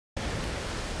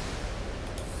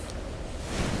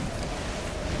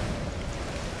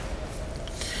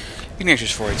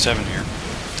Ignatius 487 here,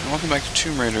 and welcome back to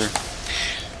Tomb Raider.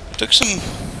 Took some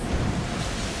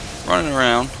running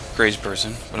around, crazy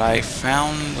person, but I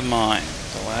found the mine,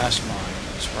 the last mine.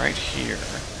 It's right here,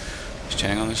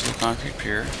 standing on this little concrete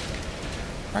pier,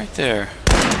 right there.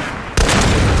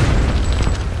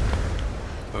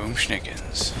 Boom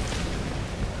schnickens.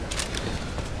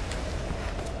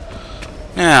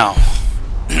 Now,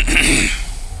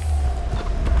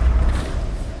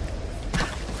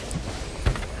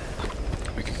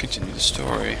 we can continue the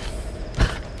story.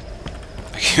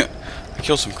 I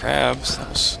killed some crabs. That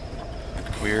was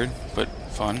weird, but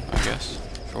fun, I guess,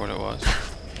 for what it was.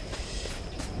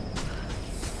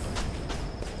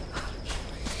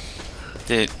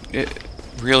 It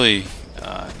really,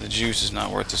 the juice is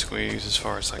not worth the squeeze as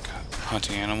far as like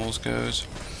hunting animals goes.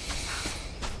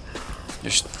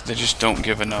 They just don't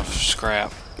give enough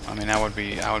scrap. I mean, I would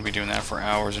be doing that for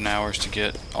hours and hours to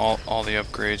get all the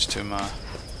upgrades to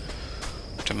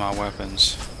my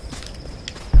weapons.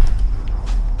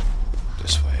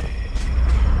 This way.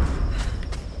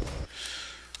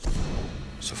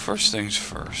 So first things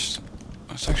first.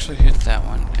 Let's actually hit that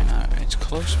one, and it's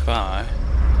close by.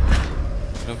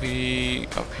 It'll be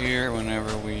up here whenever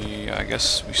I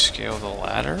guess we scale the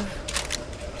ladder.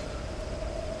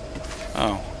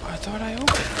 Oh, I thought I opened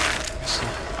it.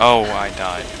 Oh, I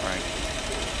died, right.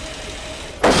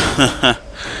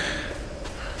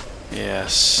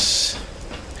 Yes.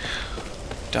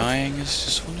 Dying is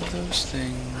just one of those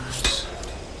things.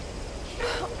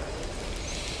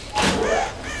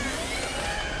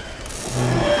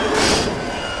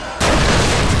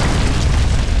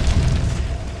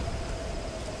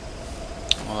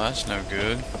 Well, that's no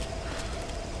good.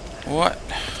 What?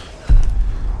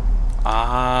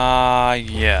 Ah,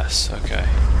 yes, okay.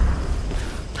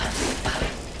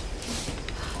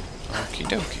 Okie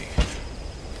dokie.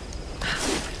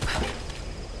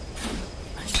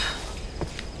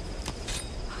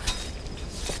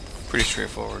 Pretty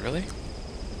straightforward, really.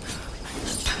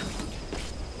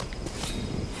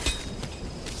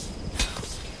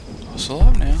 Hustle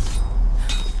up now.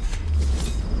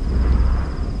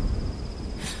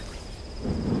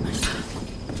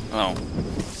 Oh.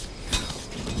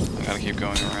 I gotta keep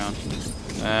going around.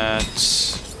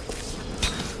 That's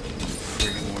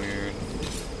freaking weird.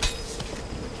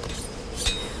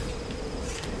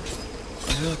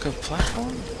 Is it like a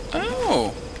platform?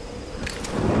 Oh!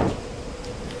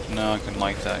 No, I can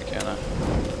light that, can I?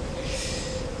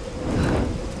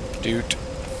 Dude.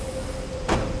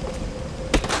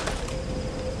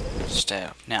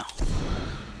 Stab. Now,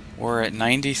 we're at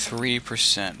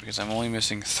 93% because I'm only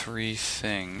missing 3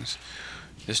 things.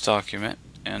 This document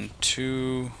and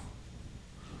 2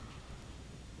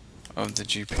 of the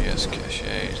GPS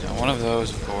caches. Now, one of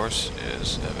those, of course,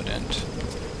 is evident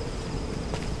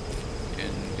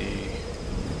in the...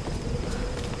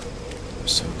 I'm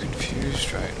so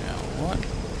confused right now. What?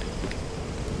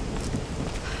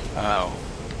 Oh.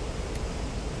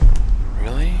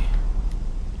 Really?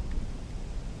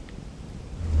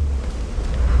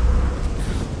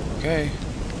 Okay.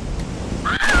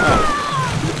 Oh.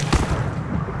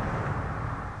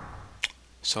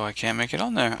 So I can't make it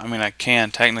on there. I mean, I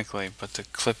can technically, but the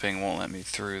clipping won't let me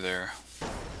through there.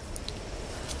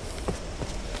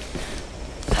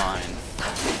 Fine.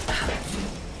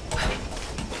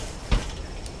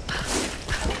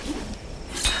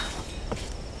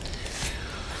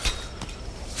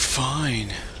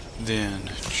 Fine, then,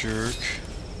 jerk.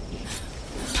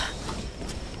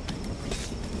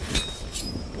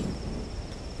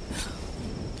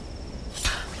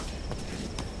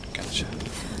 Gotcha.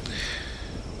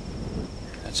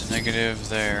 That's a negative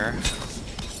there.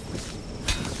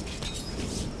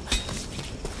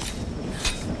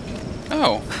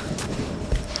 Oh.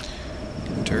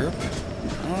 Derp. I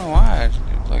don't know why.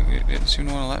 It didn't seem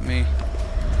to want to let me.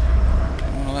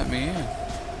 Didn't want to let me in.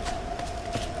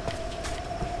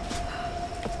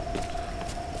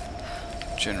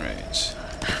 Generates.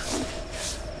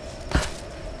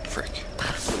 Frick.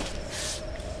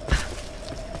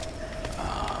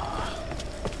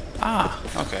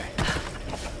 Okay.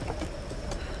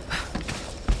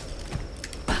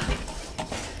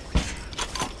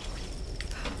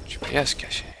 GPS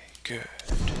cache. Good.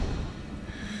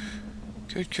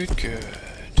 Good.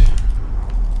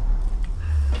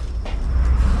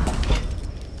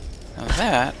 Now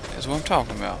that is what I'm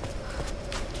talking about.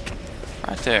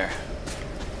 Right there.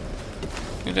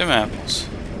 Look at them apples.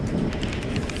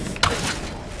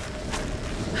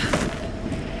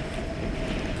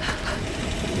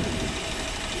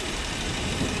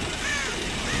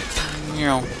 You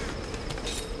know.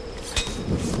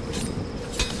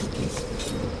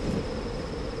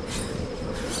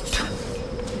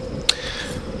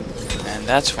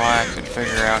 that's why I couldn't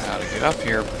figure out how to get up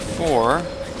here before,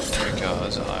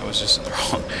 because I was just in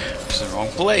the wrong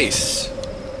place.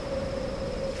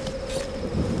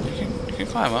 You can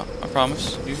climb up, I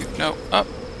promise. You can, no, up.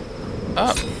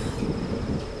 Up.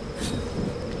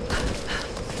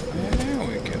 There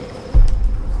we go.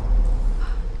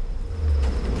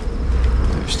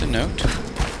 There's the note.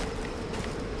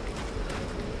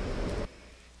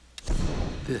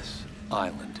 This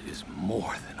island is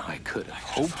more than I could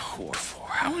have hoped for.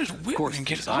 How did Of course, Whitman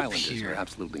get these up islanders here? are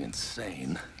absolutely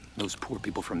insane. Those poor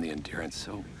people from the Endurance,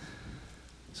 so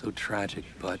tragic,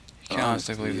 but You can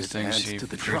honestly believe the it things adds he to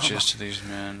the preaches drama. to these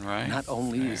men, right? Not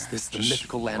only is this the Just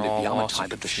mythical land all of lost Yamatai, and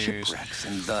but the confused. shipwrecks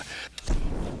and the...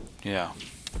 Yeah.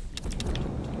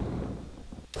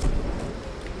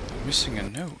 I'm missing a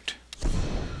note.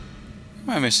 Am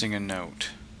I missing a note?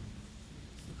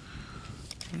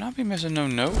 Would not be missing no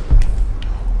note?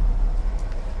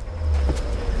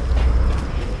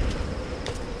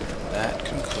 That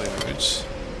concludes.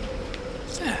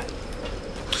 What's that?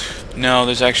 No,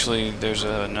 there's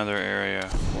another area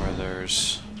where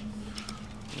there's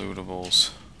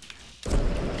lootables.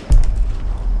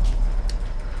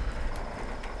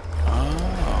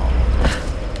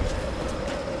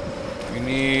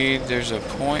 There's a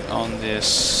point on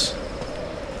this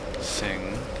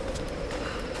thing.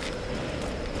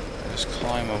 It's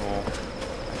climbable,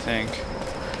 I think.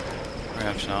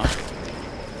 Perhaps not.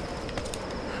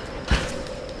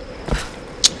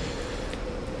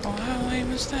 Oh, how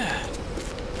lame is that?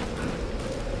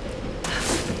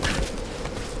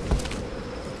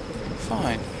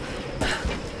 Fine.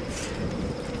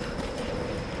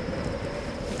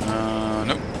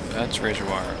 Nope. That's razor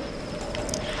wire.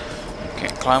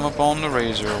 Can't climb up on the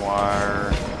razor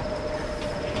wire.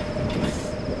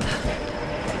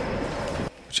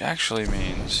 Which actually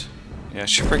means... yeah,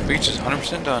 Shipwreck Beach is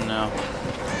 100% done now.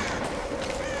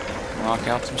 Lock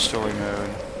out some story mode.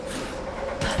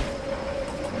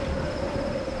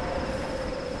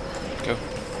 Go.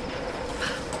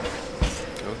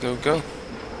 Go, go, go.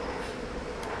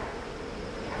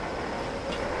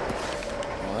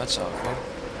 Well, that's awkward.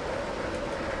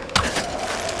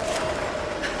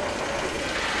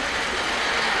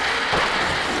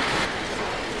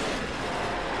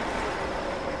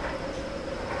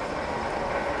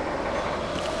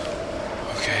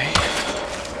 Okay.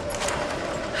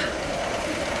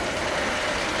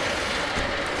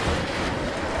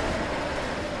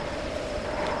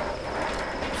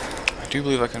 I do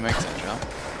believe I can make that jump.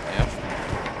 Yep.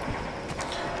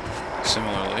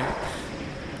 Similarly.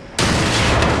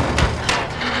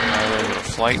 A little bit of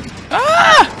flight.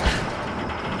 Ah!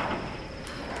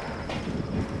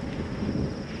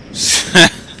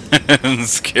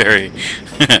 Scary.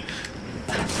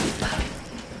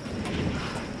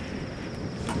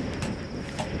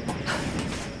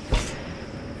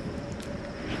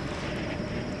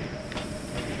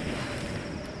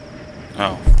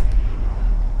 Oh.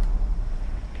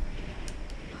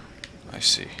 I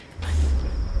see.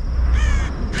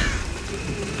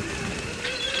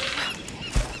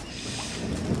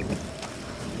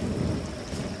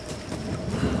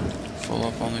 Full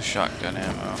up on the shotgun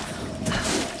ammo.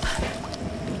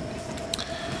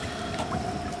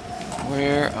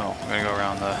 Where? Oh, I'm gonna go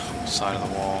around the side of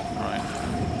the wall, right?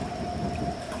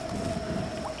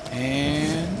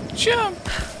 And jump!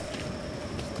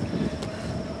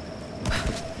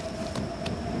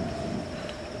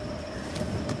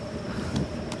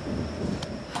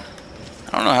 I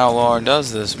don't know how Laura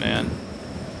does this, man.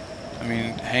 I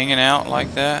mean, hanging out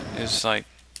like that is like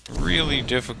really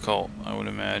difficult, I would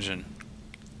imagine.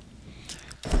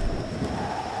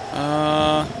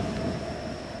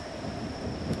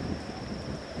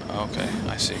 Okay,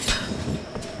 I see.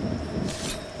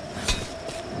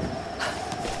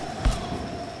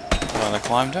 Well, I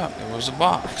climbed up. There was a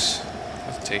box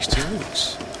with tasty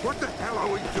roots. What the hell are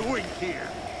we doing here?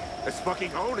 There's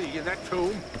fucking Oni in that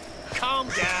tomb. Calm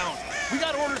down. We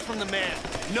got orders from the man.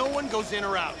 No one goes in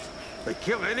or out. They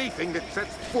kill anything that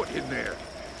sets foot in there.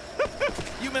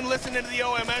 You been listening to the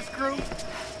OMS crew?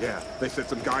 Yeah, they said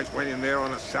some guys went in there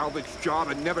on a salvage job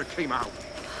and never came out.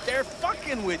 They're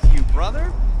fucking with you,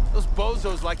 brother. Those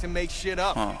bozos like to make shit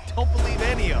up. Huh. Don't believe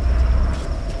any of it.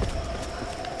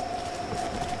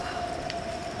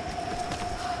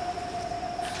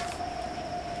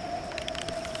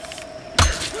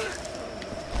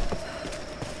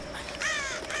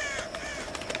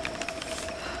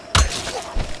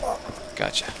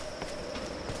 Gotcha.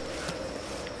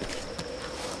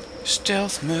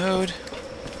 Stealth mode.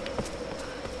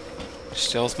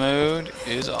 Stealth mode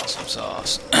is awesome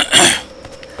sauce.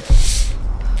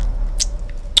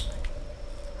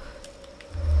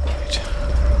 Right.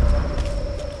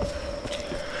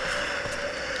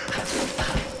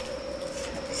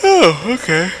 Oh,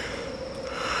 okay.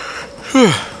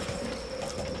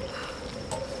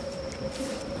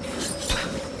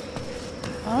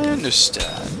 I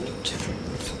understand.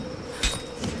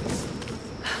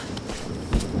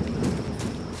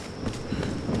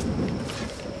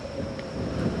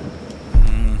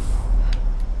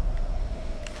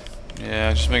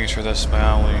 Yeah, just making sure that's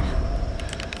my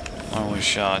only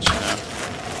shot, you know.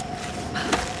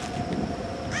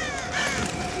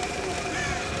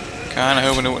 Kinda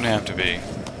hoping it wouldn't have to be.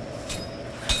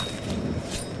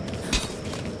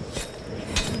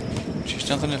 She's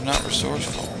nothing if not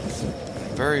resourceful.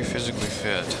 Very physically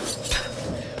fit.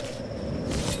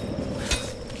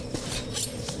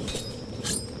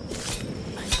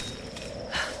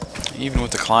 Even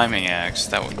with the climbing axe,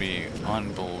 that would be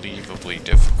unbelievably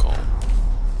difficult.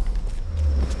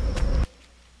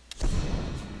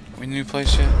 We in the new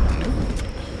place yet? Nope.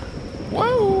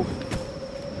 Whoa!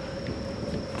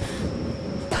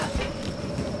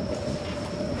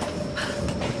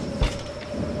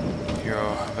 You're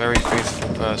a very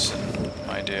faithful person,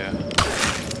 my dear.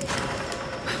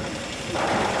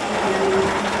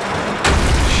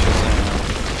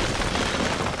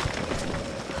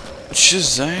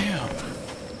 Shazam!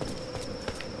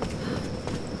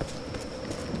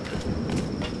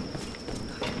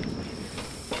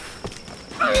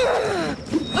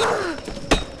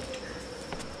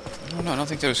 I don't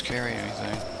think those carry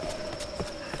anything.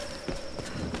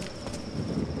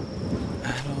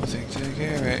 I don't think they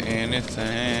carry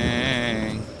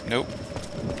anything. Nope.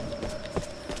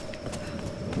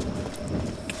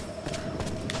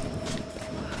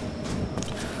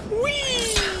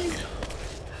 Whee!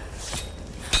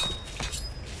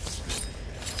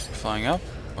 Flying up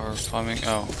or climbing?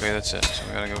 Oh, okay, that's it. So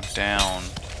we gotta go down.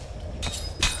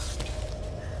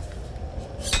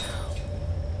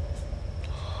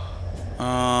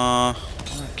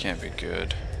 That can't be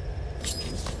good. Is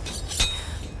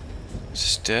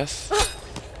this death?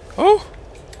 Oh!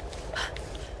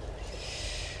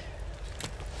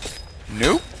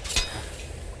 Nope.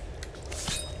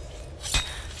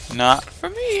 Not for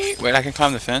me. Wait, I can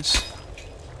climb the fence?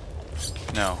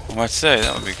 No. I might say,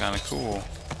 that would be kind of cool.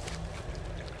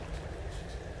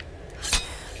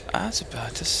 I was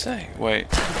about to say. Wait.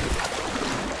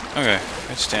 Okay,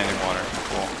 it's standing water.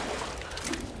 Cool.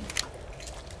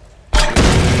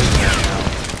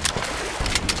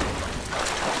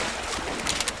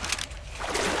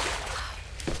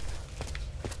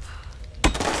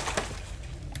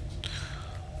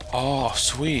 Oh,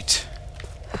 sweet.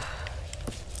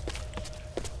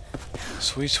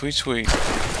 Sweet, sweet, sweet.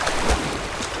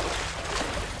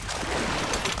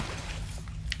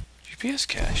 GPS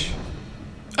cache.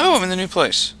 Oh, I'm in the new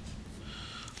place.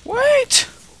 Wait!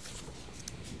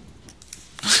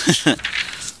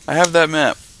 I have that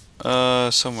map.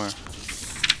 Somewhere.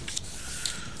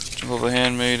 Jump over the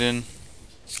handmaiden.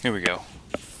 Here we go.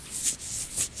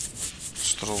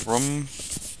 This little room.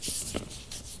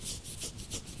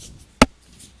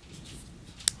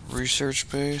 Research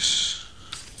base.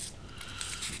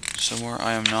 Somewhere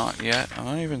I am not yet. I'm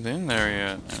not even in there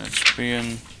yet. And it's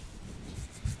being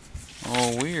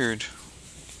all weird.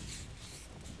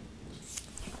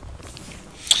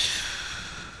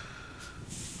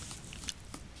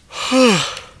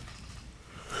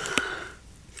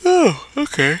 Oh,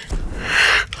 okay.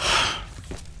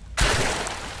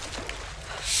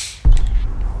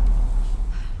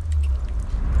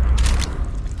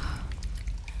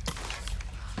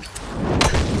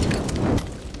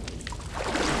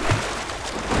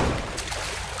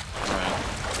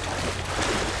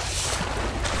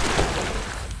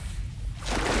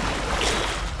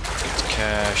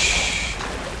 Cash.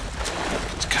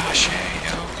 It's cache,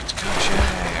 no, it's cache,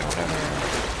 whatever.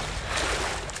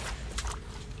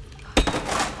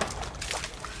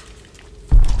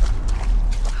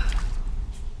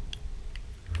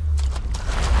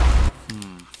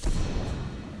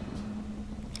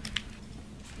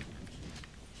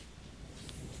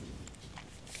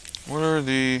 What are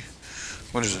the...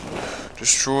 What is it?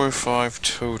 Destroy 5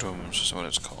 totems is what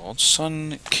it's called.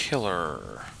 Sun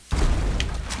Killer.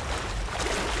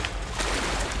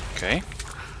 Okay.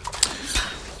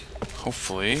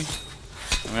 Hopefully.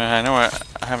 I mean, I know I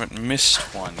haven't missed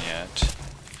one yet.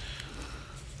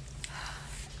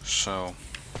 So,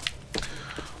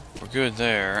 we're good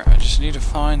there. I just need to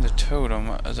find the totem,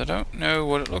 as I don't know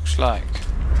what it looks like.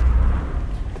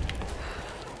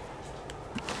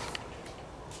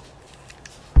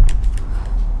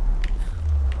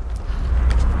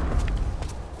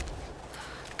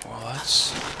 Well,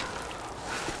 that's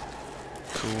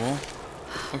cool.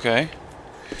 Okay.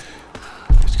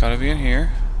 It's gotta be in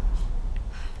here.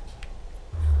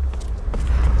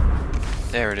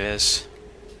 There it is.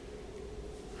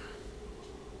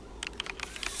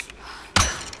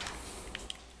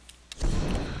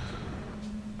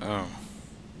 Oh.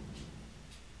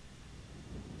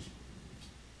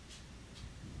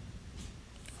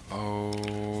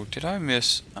 Oh, did I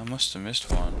miss? I must have missed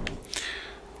one.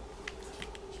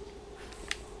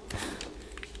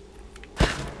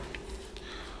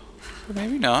 But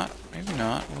maybe not. Maybe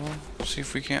not. We'll see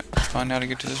if we can't find how to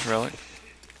get to this relic.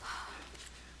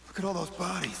 Look at all those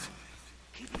bodies.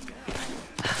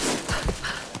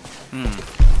 There's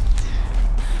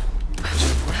a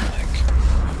relic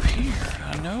up here.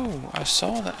 I know. I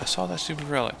saw that. I saw that stupid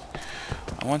relic.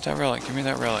 I want that relic. Give me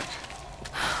that relic.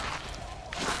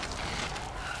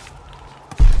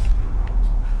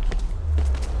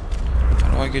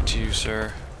 How do I get to you,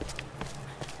 sir?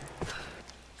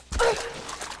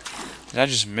 Did I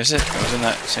just miss it? I was in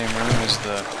that same room as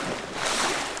the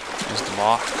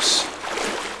box.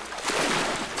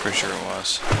 Pretty sure it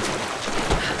was.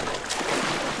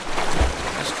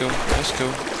 Let's go. Let's go.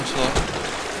 Let's look.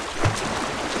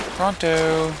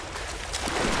 Pronto.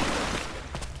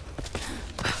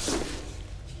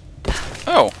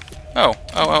 Oh. Oh. Oh.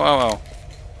 Oh. Oh. Oh.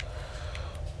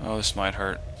 Oh, this might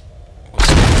hurt.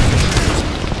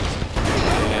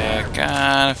 Yeah,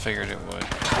 kinda figured it would.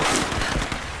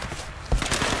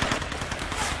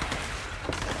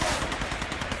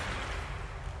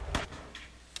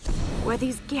 Were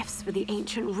these gifts for the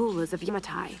ancient rulers of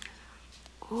Yamatai?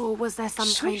 Or was there some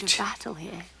kind of Sweet. battle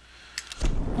here?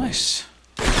 Nice.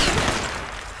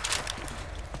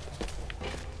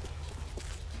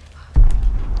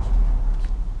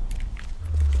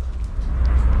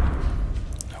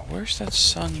 Now, where's that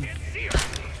sun?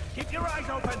 Keep your eyes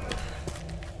open.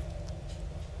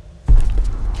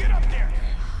 Get up there.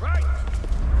 Right.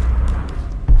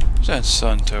 Where's that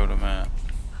sun totem at?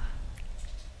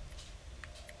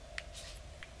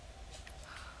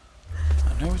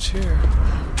 I know it's here.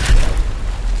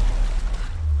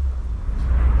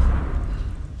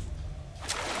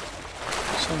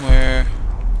 Somewhere.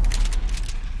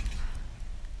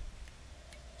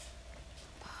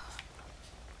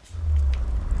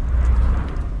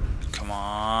 Come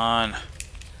on.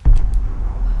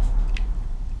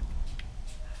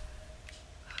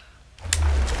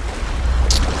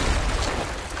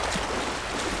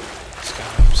 It's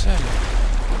got upset.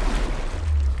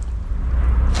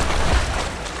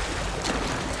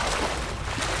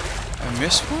 I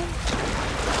missed one?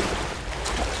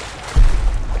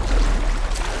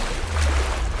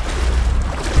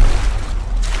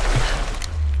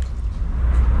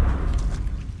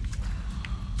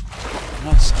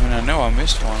 I mean, I know I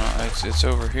missed one. It's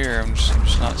over here. I'm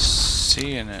just not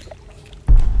seeing it.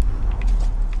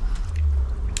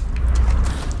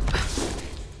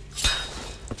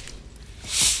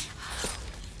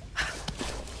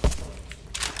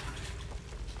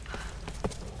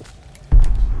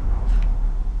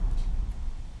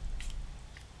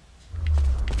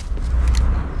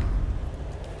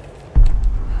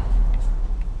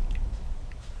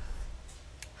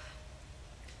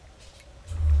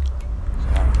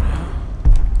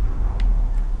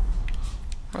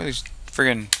 Where are these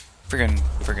friggin'.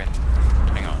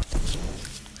 Hang on.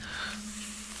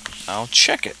 I'll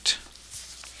check it.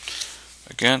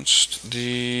 Against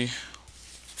the.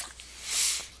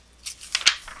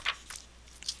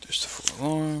 There's the 4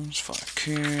 alarms, 5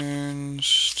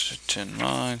 cairns, 10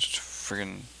 mines. It's a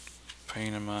friggin'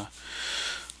 pain in my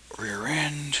rear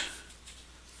end.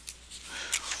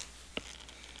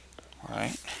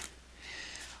 Right.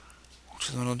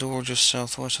 To the middle door just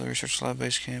southwest of the research lab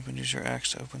base camp and use your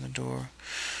axe to open the door.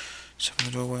 Step in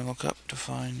the doorway and look up to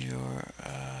find your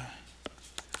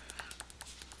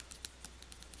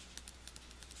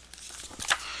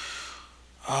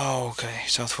Oh, okay.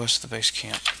 Southwest of the base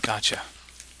camp. Gotcha.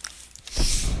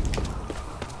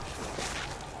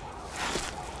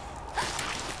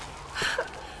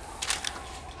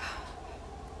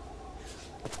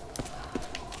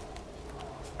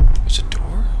 There's a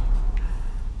door?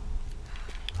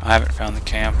 I haven't found the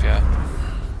camp yet.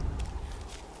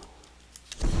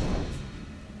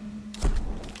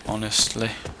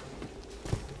 Honestly.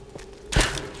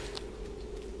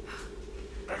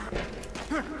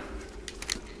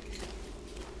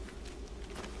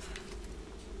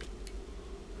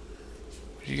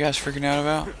 What are you guys freaking out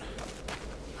about?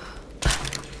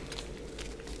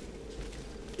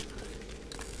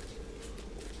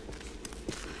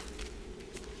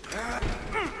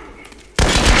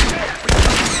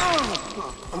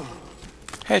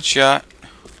 Headshot.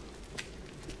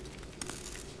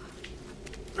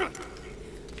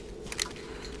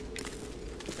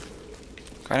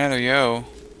 Granado, yo.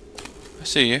 I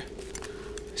see you.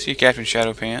 See you, Captain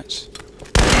Shadow Pants.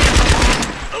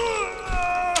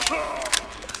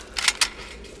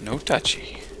 No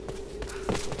touchy.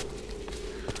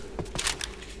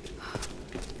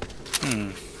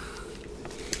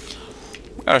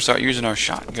 We gotta start using our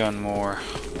shotgun more.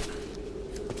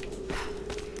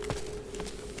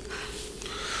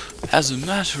 As a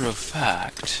matter of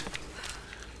fact...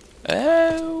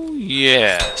 Oh,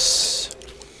 yes.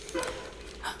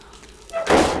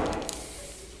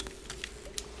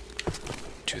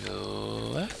 To the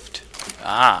left.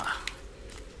 Ah.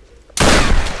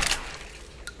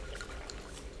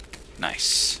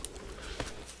 Nice.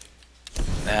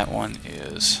 That one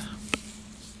is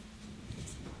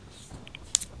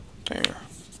there.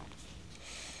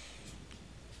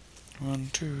 1,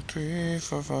 2, 3,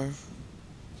 4, 5.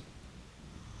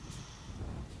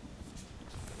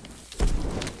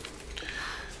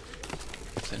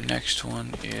 The next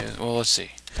one is, well, let's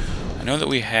see. I know that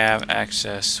we have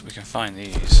access. We can find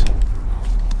these.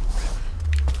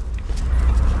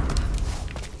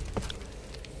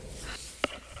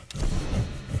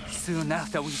 Soon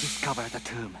after we discovered the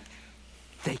tomb,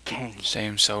 they came.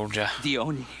 Same soldier. The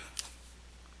Oni.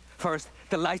 First,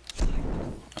 the light.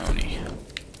 Oni.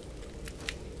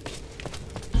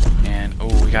 And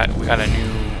oh, we got a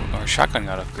new. Our shotgun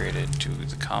got upgraded to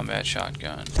the combat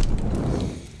shotgun.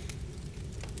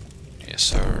 Yes,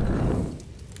 sir.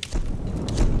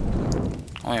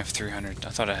 I only have 300. I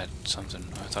thought I had something.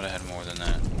 I thought I had more than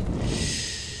that.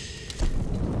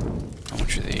 How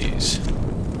much are these?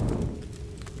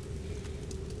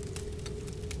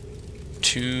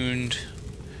 Tuned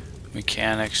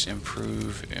mechanics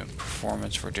improve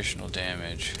performance for additional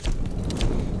damage.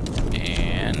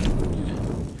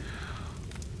 And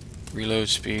reload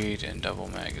speed and double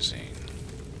magazine.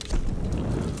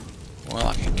 Well,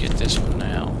 I can get this one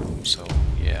now, so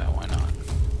yeah, why not?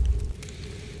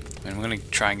 I mean, I'm gonna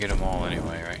try and get them all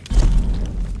anyway, right?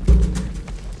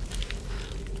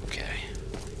 Okay.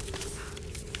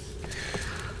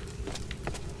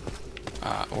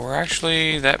 Or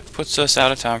actually, that puts us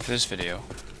out of time for this video.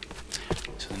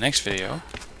 So the next video,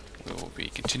 we will be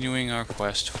continuing our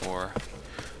quest for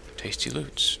tasty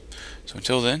loots. So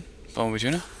until then, Bumblebee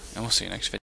Tuna, and we'll see you next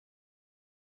video.